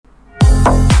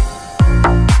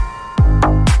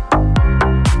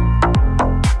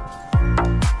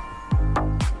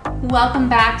Welcome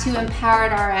back to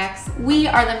Empowered RX. We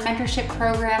are the mentorship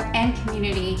program and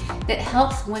community that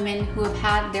helps women who have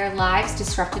had their lives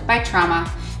disrupted by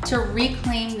trauma to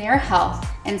reclaim their health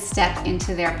and step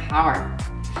into their power.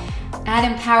 At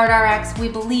Empowered RX, we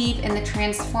believe in the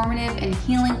transformative and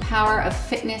healing power of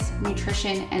fitness,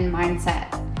 nutrition, and mindset.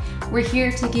 We're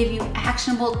here to give you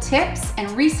actionable tips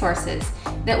and resources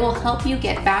that will help you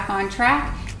get back on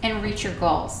track and reach your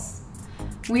goals.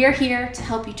 We are here to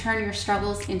help you turn your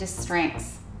struggles into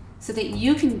strengths so that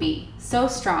you can be so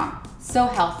strong, so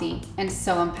healthy, and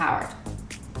so empowered.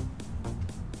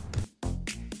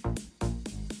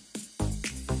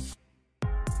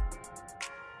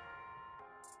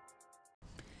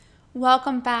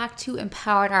 Welcome back to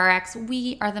Empowered RX.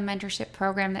 We are the mentorship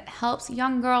program that helps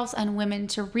young girls and women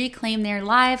to reclaim their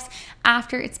lives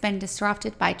after it's been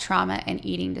disrupted by trauma and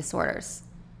eating disorders.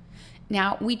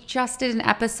 Now, we just did an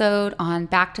episode on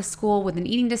back to school with an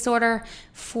eating disorder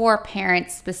for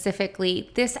parents specifically.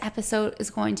 This episode is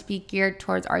going to be geared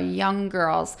towards our young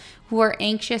girls who are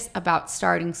anxious about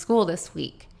starting school this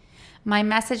week. My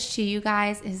message to you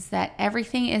guys is that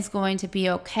everything is going to be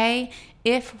okay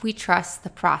if we trust the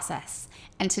process.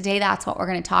 And today that's what we're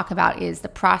going to talk about, is the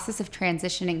process of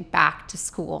transitioning back to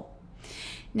school.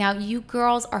 Now, you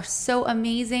girls are so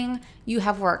amazing. You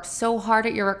have worked so hard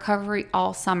at your recovery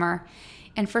all summer.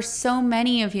 And for so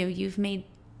many of you, you've made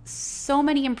so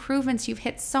many improvements. You've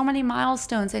hit so many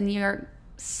milestones, and you're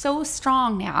so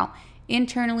strong now,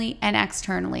 internally and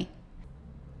externally.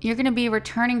 You're going to be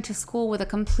returning to school with a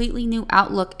completely new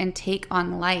outlook and take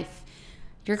on life.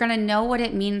 You're going to know what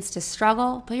it means to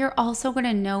struggle, but you're also going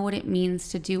to know what it means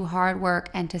to do hard work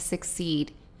and to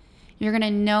succeed. You're going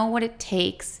to know what it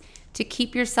takes to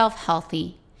keep yourself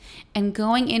healthy, and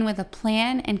going in with a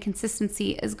plan and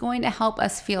consistency is going to help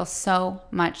us feel so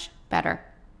much better.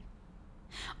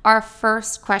 Our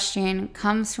first question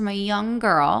comes from a young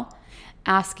girl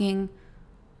asking,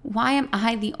 why am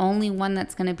I the only one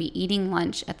that's going to be eating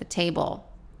lunch at the table?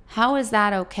 How is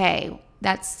that okay?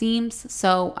 That seems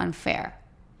so unfair.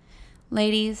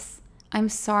 Ladies, I'm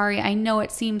sorry. I know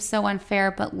it seems so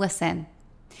unfair, but listen.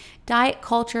 Diet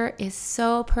culture is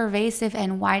so pervasive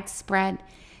and widespread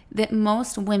that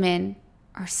most women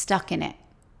are stuck in it.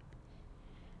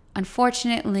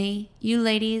 Unfortunately, you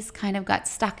ladies kind of got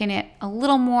stuck in it a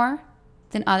little more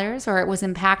than others, or it was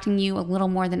impacting you a little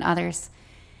more than others.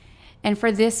 And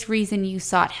for this reason, you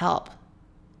sought help.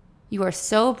 You are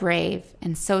so brave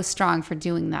and so strong for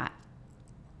doing that.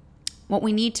 What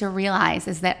we need to realize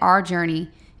is that our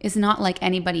journey is not like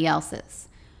anybody else's.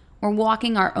 We're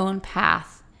walking our own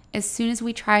path. As soon as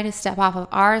we try to step off of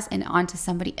ours and onto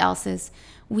somebody else's,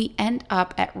 we end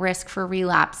up at risk for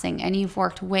relapsing, and you've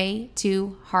worked way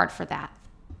too hard for that.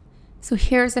 So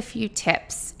here's a few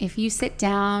tips. If you sit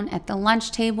down at the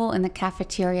lunch table in the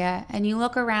cafeteria and you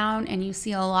look around and you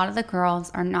see a lot of the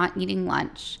girls are not eating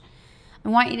lunch, I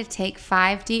want you to take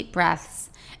 5 deep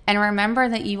breaths and remember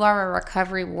that you are a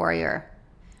recovery warrior.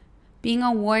 Being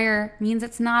a warrior means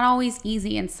it's not always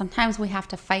easy, and sometimes we have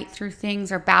to fight through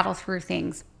things or battle through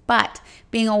things. But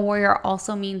being a warrior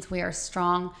also means we are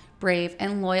strong, brave,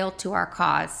 and loyal to our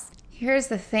cause. Here's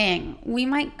the thing. We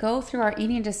might go through our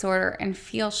eating disorder and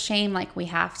feel shame like we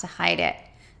have to hide it.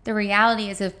 The reality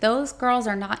is, if those girls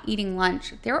are not eating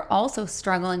lunch, they're also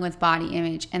struggling with body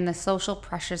image and the social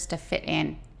pressures to fit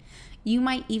in. You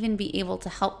might even be able to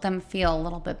help them feel a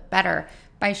little bit better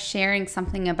by sharing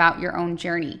something about your own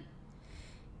journey.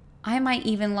 I might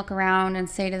even look around and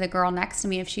say to the girl next to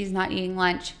me, if she's not eating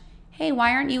lunch, hey,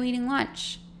 why aren't you eating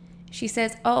lunch? She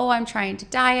says, oh, I'm trying to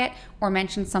diet, or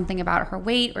mentions something about her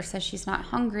weight, or says she's not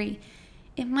hungry.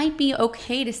 It might be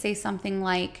okay to say something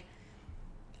like,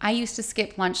 I used to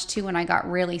skip lunch too and I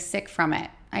got really sick from it.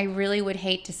 I really would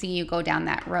hate to see you go down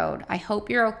that road. I hope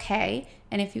you're okay,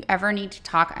 and if you ever need to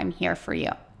talk, I'm here for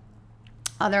you.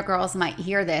 Other girls might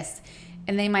hear this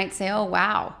and they might say, oh,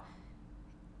 wow.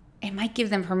 It might give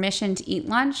them permission to eat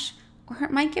lunch, or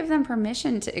it might give them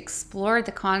permission to explore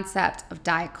the concept of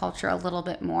diet culture a little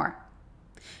bit more.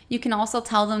 You can also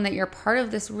tell them that you're part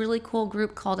of this really cool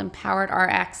group called Empowered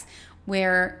RX,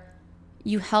 where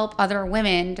you help other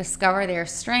women discover their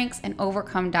strengths and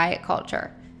overcome diet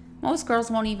culture. Most girls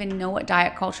won't even know what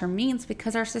diet culture means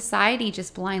because our society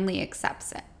just blindly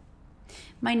accepts it.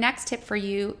 My next tip for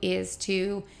you is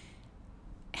to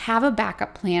have a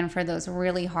backup plan for those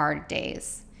really hard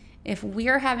days. If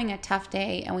we're having a tough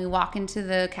day and we walk into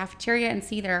the cafeteria and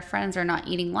see that our friends are not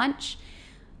eating lunch,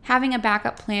 having a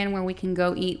backup plan where we can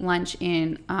go eat lunch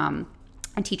in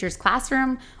a teacher's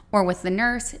classroom or with the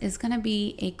nurse is going to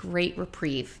be a great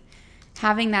reprieve.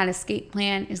 Having that escape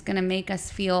plan is going to make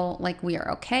us feel like we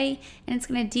are okay, and it's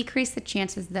going to decrease the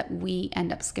chances that we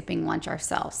end up skipping lunch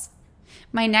ourselves.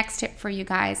 My next tip for you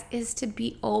guys is to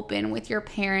be open with your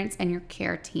parents and your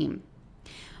care team.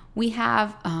 We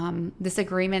have this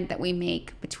agreement that we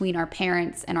make between our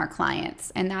parents and our clients,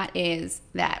 and that is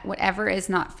that whatever is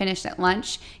not finished at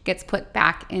lunch gets put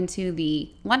back into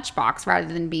the lunchbox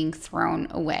rather than being thrown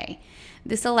away.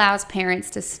 This allows parents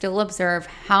to still observe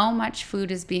how much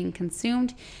food is being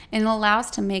consumed and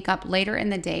allows to make up later in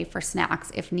the day for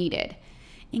snacks if needed.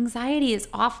 Anxiety is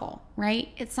awful, right?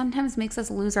 It sometimes makes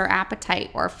us lose our appetite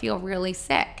or feel really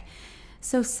sick.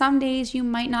 So some days you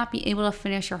might not be able to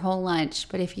finish your whole lunch,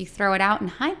 but if you throw it out and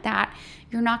hide that,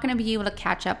 you're not going to be able to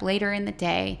catch up later in the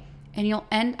day and you'll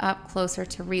end up closer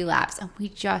to relapse, and we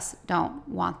just don't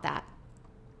want that.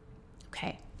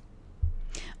 Okay.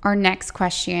 Our next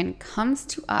question comes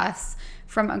to us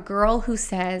from a girl who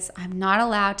says, I'm not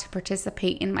allowed to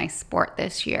participate in my sport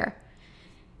this year.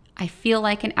 I feel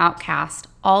like an outcast.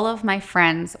 All of my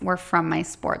friends were from my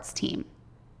sports team.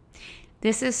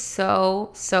 This is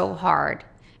so hard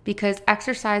because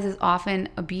exercise is often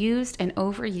abused and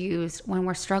overused when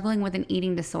we're struggling with an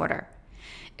eating disorder.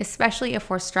 Especially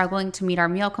if we're struggling to meet our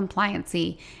meal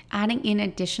compliancy, adding in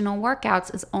additional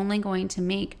workouts is only going to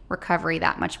make recovery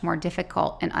that much more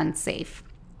difficult and unsafe.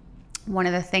 One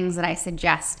of the things that I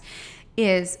suggest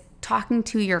is talking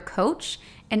to your coach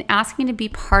and asking to be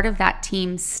part of that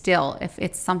team still if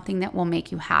it's something that will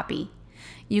make you happy.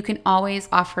 You can always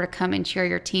offer to come and cheer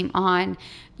your team on.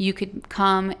 You could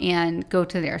come and go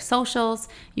to their socials.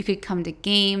 You could come to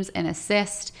games and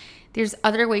assist. There's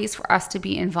other ways for us to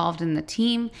be involved in the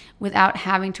team without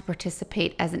having to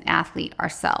participate as an athlete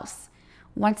ourselves.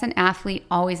 Once an athlete,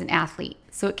 always an athlete.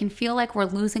 So it can feel like we're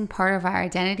losing part of our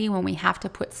identity when we have to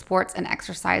put sports and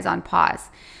exercise on pause.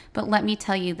 But let me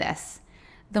tell you this.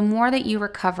 The more that you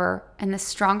recover and the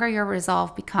stronger your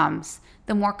resolve becomes,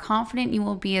 the more confident you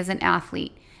will be as an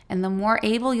athlete and the more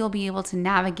able you'll be able to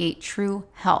navigate true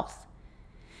health.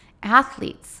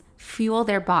 Athletes fuel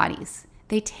their bodies.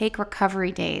 They take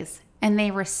recovery days and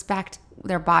they respect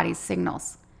their body's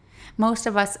signals. Most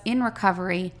of us in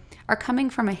recovery are coming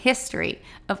from a history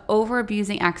of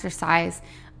over-abusing exercise,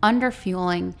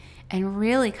 under-fueling, and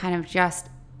really kind of just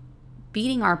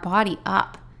beating our body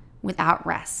up without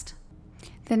rest.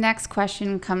 The next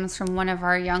question comes from one of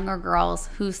our younger girls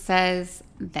who says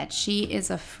that she is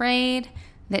afraid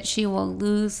that she will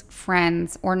lose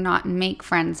friends or not make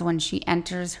friends when she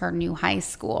enters her new high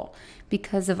school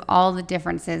because of all the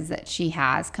differences that she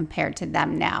has compared to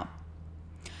them now.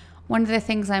 One of the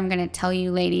things I'm going to tell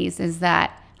you, ladies, is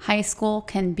that high school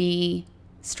can be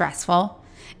stressful.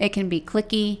 It can be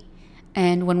cliquey.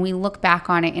 And when we look back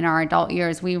on it in our adult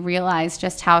years, we realize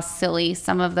just how silly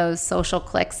some of those social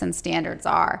cliques and standards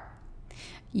are.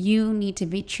 You need to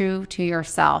be true to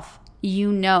yourself.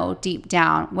 You know deep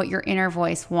down what your inner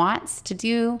voice wants to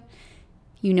do.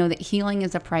 You know that healing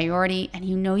is a priority, and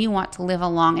you know you want to live a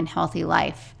long and healthy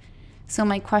life. So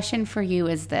my question for you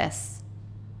is this.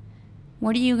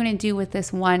 What are you going to do with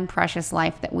this one precious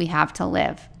life that we have to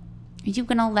live? Are you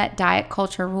going to let diet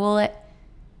culture rule it?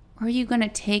 Or are you going to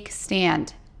take a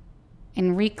stand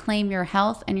and reclaim your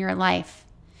health and your life?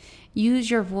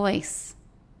 Use your voice.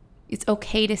 It's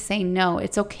okay to say no.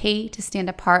 It's okay to stand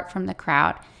apart from the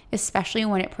crowd, especially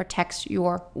when it protects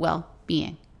your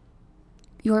well-being.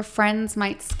 Your friends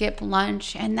might skip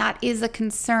lunch, and that is a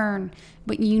concern,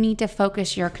 but you need to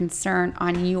focus your concern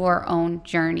on your own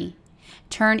journey.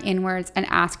 Turn inwards and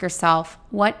ask yourself,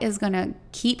 what is going to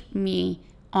keep me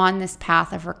on this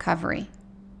path of recovery?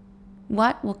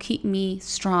 What will keep me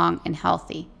strong and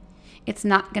healthy? It's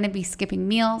not going to be skipping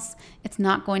meals. It's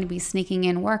not going to be sneaking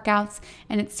in workouts.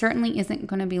 And it certainly isn't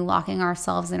going to be locking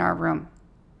ourselves in our room.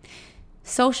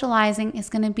 Socializing is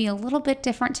going to be a little bit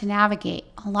different to navigate.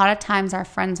 A lot of times our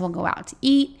friends will go out to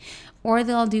eat or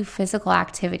they'll do physical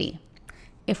activity.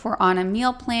 If we're on a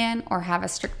meal plan or have a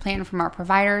strict plan from our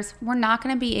providers, we're not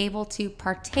going to be able to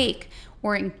partake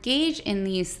or engage in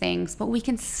these things, but we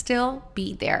can still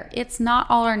be there. It's not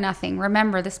all or nothing.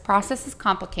 Remember, this process is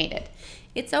complicated.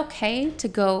 It's okay to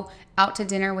go out to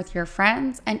dinner with your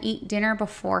friends and eat dinner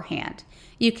beforehand.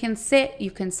 You can sit,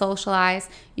 you can socialize,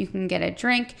 you can get a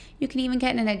drink, you can even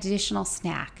get an additional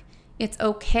snack. It's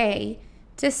okay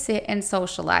to sit and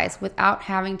socialize without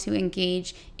having to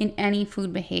engage in any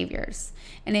food behaviors.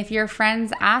 And if your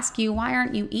friends ask you, why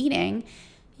aren't you eating?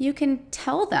 You can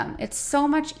tell them. It's so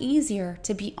much easier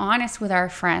to be honest with our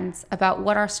friends about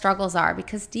what our struggles are,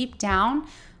 because deep down,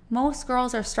 most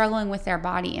girls are struggling with their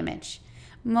body image.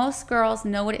 Most girls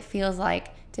know what it feels like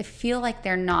to feel like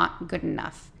they're not good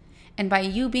enough. And by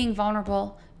you being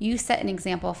vulnerable, you set an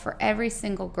example for every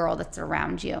single girl that's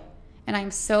around you. And I'm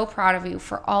so proud of you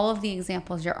for all of the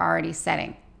examples you're already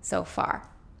setting so far.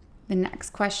 The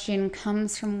next question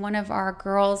comes from one of our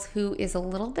girls who is a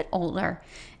little bit older,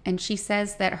 and she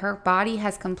says that her body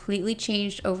has completely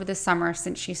changed over the summer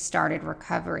since she started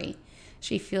recovery.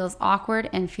 She feels awkward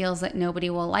and feels that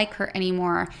nobody will like her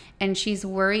anymore, and she's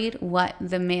worried what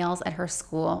the males at her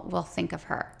school will think of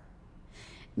her.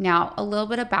 Now, a little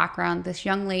bit of background. This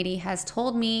young lady has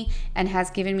told me and has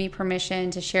given me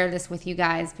permission to share this with you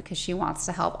guys because she wants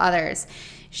to help others.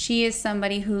 She is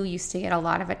somebody who used to get a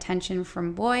lot of attention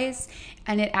from boys,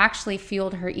 and it actually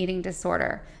fueled her eating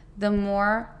disorder. The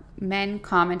more men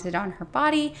commented on her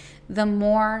body, the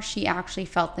more she actually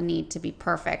felt the need to be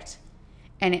perfect.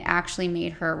 And it actually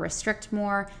made her restrict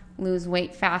more, lose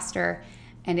weight faster,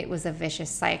 and it was a vicious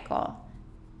cycle.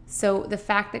 So the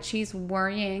fact that she's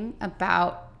worrying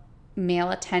about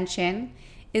male attention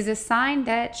is a sign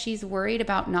that she's worried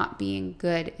about not being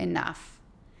good enough.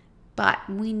 But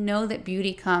we know that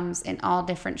beauty comes in all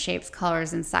different shapes,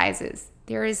 colors, and sizes.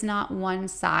 There is not one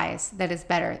size that is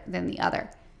better than the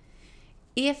other.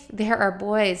 If there are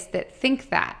boys that think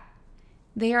that,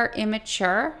 they are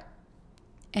immature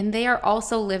and they are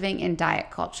also living in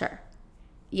diet culture.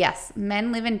 Yes,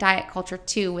 men live in diet culture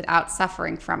too without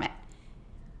suffering from it.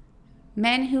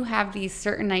 Men who have these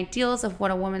certain ideals of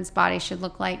what a woman's body should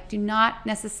look like do not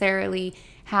necessarily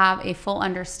have a full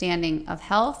understanding of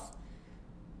health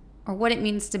or what it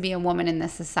means to be a woman in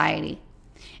this society.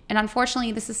 And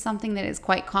unfortunately, this is something that is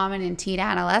quite common in teen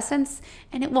adolescence,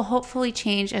 and it will hopefully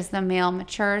change as the male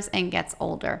matures and gets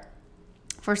older.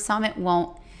 For some, it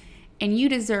won't, and you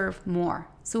deserve more.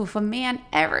 So if a man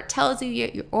ever tells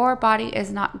you your body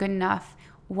is not good enough,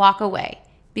 walk away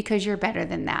because you're better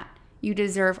than that. You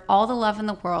deserve all the love in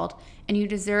the world, and you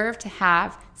deserve to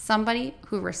have somebody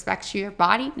who respects your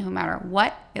body no matter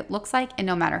what it looks like and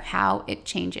no matter how it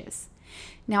changes.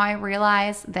 Now, I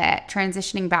realize that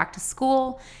transitioning back to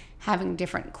school, having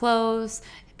different clothes,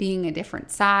 being a different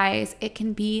size, it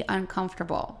can be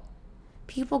uncomfortable.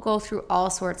 People go through all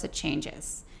sorts of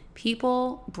changes.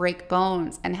 People break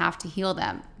bones and have to heal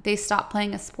them. They stop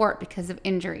playing a sport because of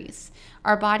injuries.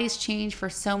 Our bodies change for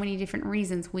so many different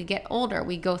reasons. We get older,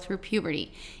 we go through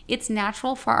puberty. It's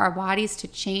natural for our bodies to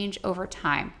change over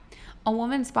time. A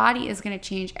woman's body is going to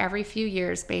change every few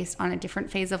years based on a different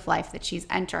phase of life that she's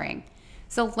entering.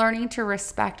 So learning to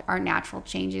respect our natural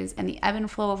changes and the ebb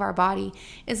and flow of our body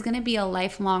is going to be a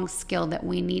lifelong skill that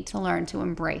we need to learn to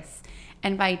embrace.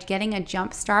 And by getting a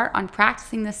jump start on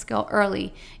practicing this skill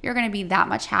early, you're going to be that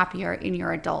much happier in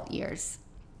your adult years.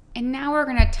 And now we're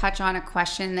going to touch on a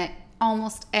question that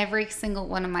almost every single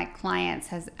one of my clients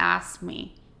has asked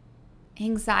me.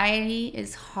 Anxiety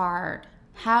is hard.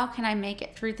 How can I make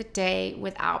it through the day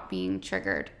without being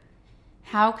triggered?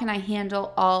 How can I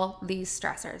handle all these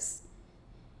stressors?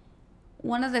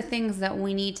 One of the things that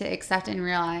we need to accept and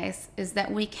realize is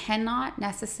that we cannot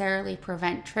necessarily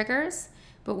prevent triggers,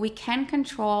 but we can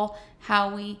control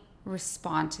how we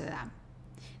respond to them.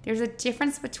 There's a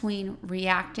difference between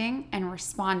reacting and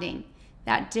responding.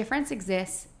 That difference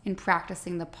exists in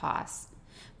practicing the pause.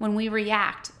 When we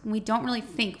react, we don't really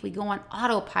think. We go on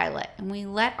autopilot and we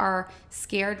let our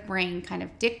scared brain kind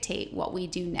of dictate what we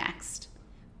do next,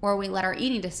 or we let our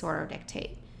eating disorder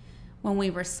dictate. When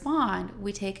we respond,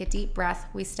 we take a deep breath,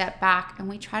 we step back, and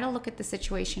we try to look at the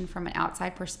situation from an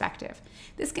outside perspective.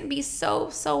 This can be so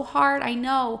hard, I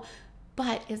know,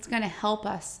 but it's going to help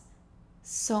us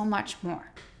so much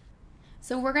more.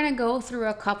 So we're going to go through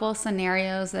a couple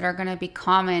scenarios that are going to be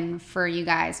common for you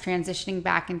guys transitioning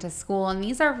back into school. And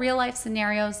these are real life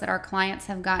scenarios that our clients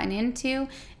have gotten into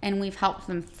and we've helped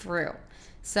them through.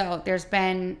 So there's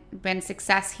been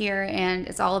success here, and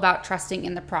it's all about trusting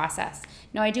in the process.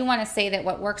 Now, I do want to say that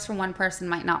what works for one person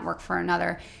might not work for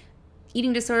another.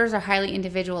 Eating disorders are highly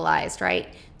individualized,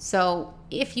 right? So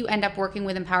if you end up working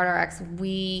with Empowered RX,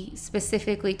 we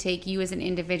specifically take you as an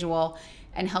individual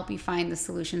and help you find the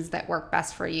solutions that work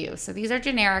best for you. So these are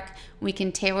generic. We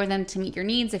can tailor them to meet your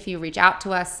needs if you reach out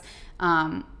to us,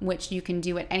 which you can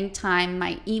do at any time.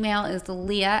 My email is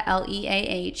leah,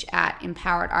 Leah, at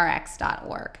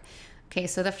empoweredrx.org. Okay,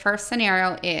 so the first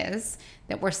scenario is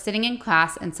that we're sitting in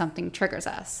class and something triggers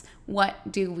us.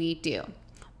 What do we do?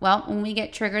 Well, when we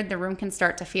get triggered, the room can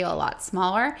start to feel a lot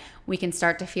smaller. We can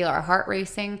start to feel our heart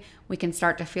racing. We can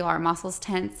start to feel our muscles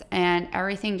tense, and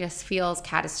everything just feels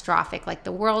catastrophic, like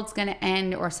the world's going to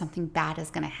end or something bad is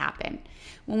going to happen.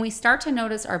 When we start to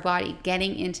notice our body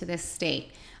getting into this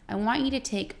state, I want you to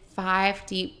take 5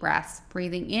 deep breaths,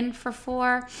 breathing in for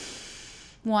 4.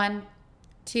 1,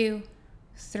 2,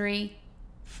 3,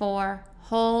 4.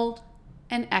 Hold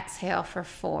and exhale for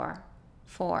 4,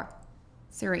 4,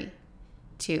 3,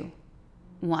 2,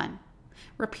 1.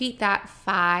 Repeat that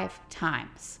 5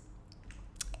 times.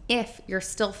 If you're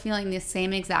still feeling the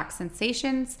same exact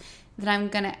sensations, then I'm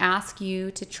going to ask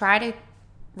you to try to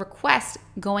request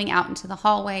going out into the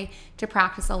hallway to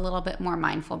practice a little bit more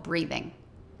mindful breathing.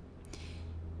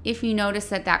 If you notice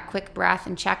that quick breath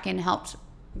and check-in helped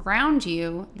ground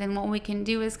you, then what we can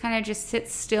do is kind of just sit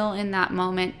still in that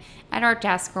moment at our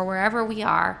desk or wherever we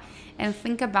are and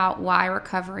think about why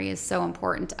recovery is so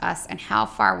important to us and how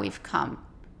far we've come.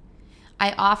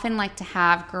 I often like to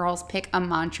have girls pick a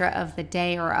mantra of the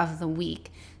day or of the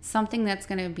week, something that's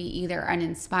going to be either an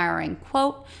inspiring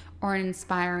quote or an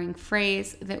inspiring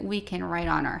phrase that we can write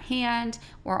on our hand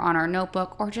or on our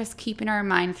notebook or just keep in our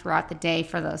mind throughout the day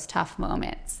for those tough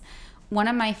moments. One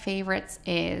of my favorites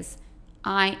is,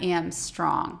 I am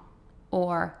strong,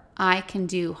 or I can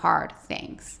do hard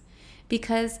things.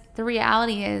 Because the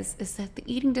reality is that the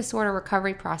eating disorder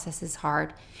recovery process is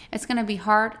hard. It's going to be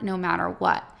hard no matter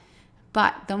what.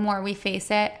 But the more we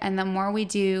face it and the more we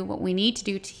do what we need to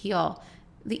do to heal,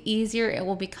 the easier it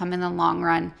will become in the long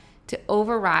run to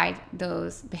override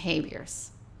those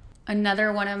behaviors.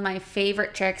 Another one of my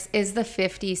favorite tricks is the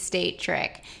 50 state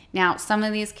trick. Now, some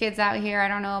of these kids out here, I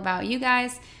don't know about you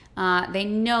guys, they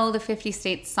know the 50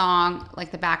 state song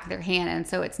like the back of their hand, and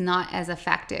so it's not as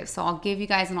effective. So I'll give you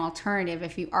guys an alternative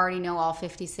if you already know all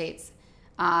 50 states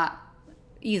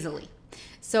easily.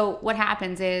 So what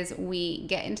happens is we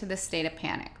get into this state of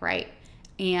panic, right?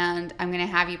 And I'm going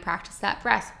to have you practice that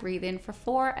breath. Breathe in for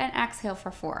 4 and exhale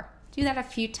for 4. Do that a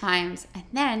few times, and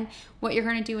then what you're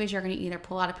going to do is you're going to either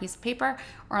pull out a piece of paper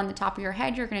or on the top of your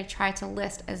head, you're going to try to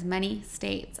list as many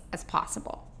states as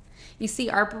possible. You see,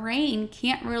 our brain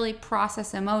can't really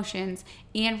process emotions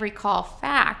and recall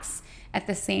facts at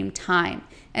the same time.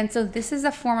 And so this is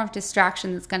a form of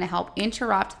distraction that's going to help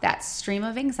interrupt that stream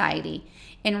of anxiety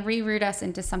and reroute us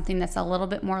into something that's a little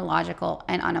bit more logical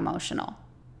and unemotional.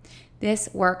 This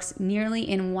works nearly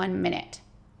in 1 minute,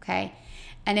 okay?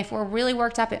 And if we're really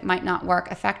worked up, it might not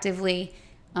work effectively.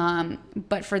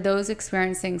 But for those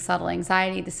experiencing subtle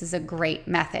anxiety, this is a great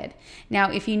method.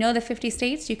 Now, if you know the 50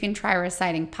 states, you can try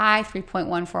reciting pi,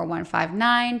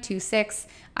 3.14159, 26.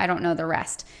 I don't know the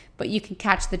rest, but you can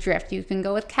catch the drift. You can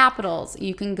go with capitals.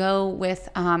 You can go with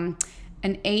an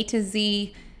A to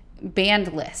Z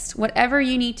band list. Whatever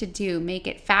you need to do, make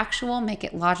it factual, make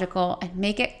it logical, and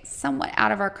make it somewhat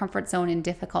out of our comfort zone and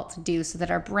difficult to do so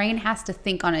that our brain has to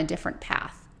think on a different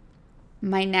path.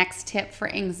 My next tip for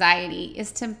anxiety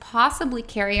is to possibly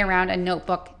carry around a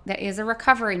notebook that is a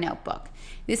recovery notebook.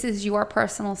 This is your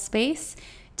personal space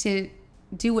to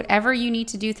do whatever you need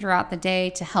to do throughout the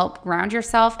day to help ground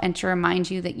yourself and to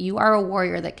remind you that you are a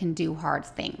warrior that can do hard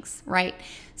things, right?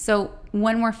 So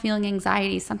when we're feeling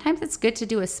anxiety, sometimes it's good to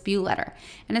do a spew letter.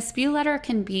 And a spew letter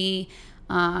can be,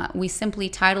 we simply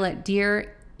title it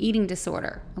Dear Eating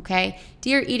Disorder, okay?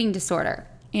 Dear Eating Disorder.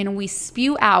 And we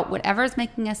spew out whatever is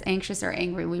making us anxious or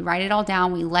angry. We write it all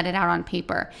down. We let it out on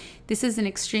paper. This is an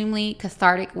extremely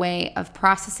cathartic way of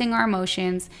processing our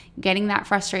emotions, getting that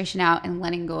frustration out, and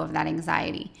letting go of that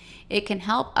anxiety. It can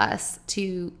help us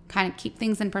to kind of keep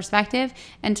things in perspective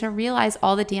and to realize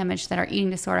all the damage that our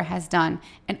eating disorder has done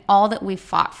and all that we've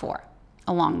fought for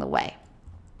along the way.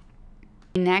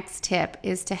 The next tip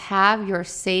is to have your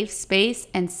safe space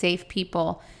and safe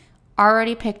people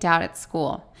already picked out at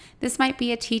school. This might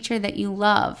be a teacher that you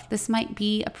love. This might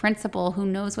be a principal who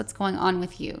knows what's going on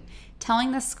with you.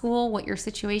 Telling the school what your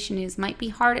situation is might be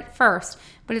hard at first,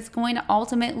 but it's going to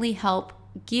ultimately help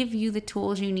give you the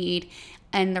tools you need,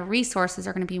 and the resources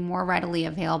are going to be more readily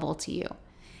available to you.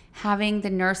 Having the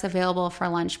nurse available for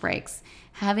lunch breaks,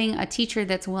 having a teacher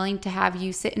that's willing to have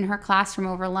you sit in her classroom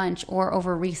over lunch or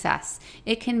over recess,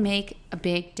 it can make a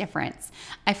big difference.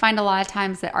 I find a lot of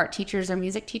times that art teachers or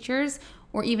music teachers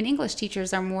or even English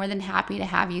teachers are more than happy to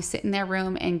have you sit in their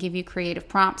room and give you creative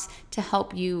prompts to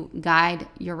help you guide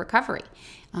your recovery.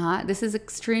 This is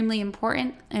extremely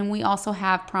important, and we also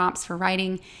have prompts for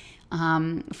writing,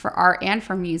 for art, and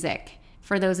for music,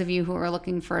 for those of you who are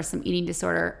looking for some eating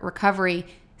disorder recovery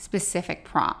specific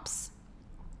prompts.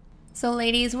 So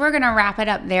ladies, we're going to wrap it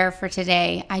up there for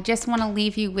today. I just want to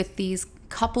leave you with these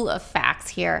couple of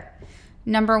facts here.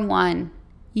 Number 1,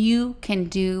 you can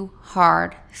do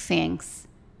hard things.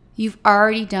 You've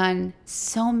already done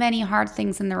so many hard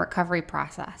things in the recovery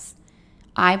process.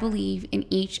 I believe in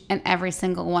each and every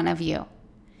single one of you.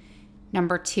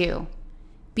 Number 2,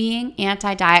 being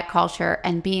anti-diet culture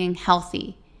and being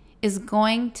healthy is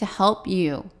going to help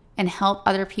you and help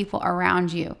other people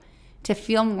around you to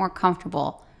feel more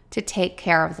comfortable to take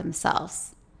care of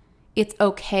themselves. It's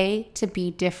okay to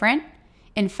be different.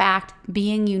 In fact,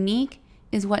 being unique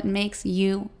is what makes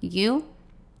you you,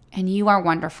 and you are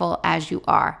wonderful as you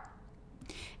are.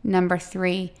 Number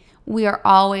 3, we are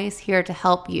always here to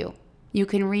help you. You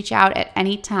can reach out at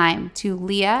any time to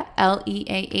Leah,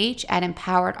 Leah, at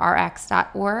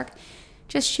empoweredrx.org.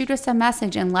 Just shoot us a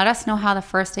message and let us know how the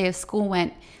first day of school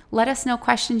went. Let us know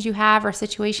questions you have or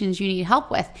situations you need help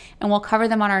with, and we'll cover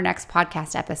them on our next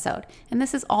podcast episode. And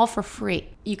this is all for free.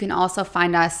 You can also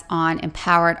find us on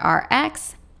Empowered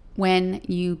RX when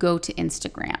you go to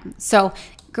Instagram. So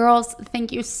girls,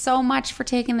 thank you so much for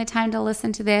taking the time to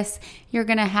listen to this. You're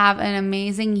going to have an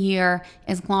amazing year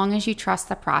as long as you trust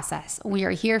the process. We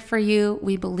are here for you.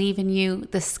 We believe in you.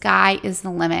 The sky is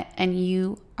the limit, and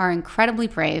you are incredibly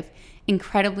brave,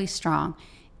 incredibly strong,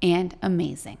 and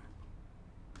amazing.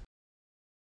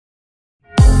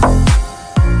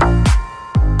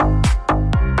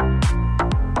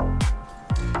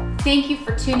 Thank you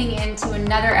for tuning in to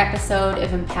another episode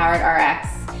of Empowered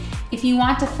RX. If you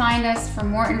want to find us for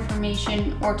more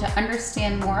information or to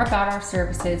understand more about our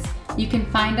services, you can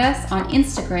find us on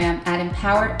Instagram at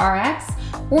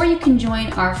EmpoweredRx, or you can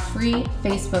join our free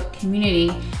Facebook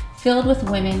community filled with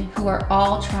women who are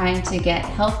all trying to get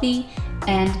healthy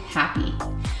and happy.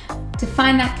 To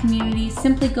find that community,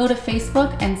 simply go to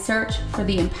Facebook and search for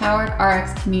the Empowered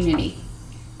RX community.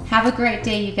 Have a great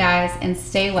day, you guys, and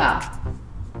stay well.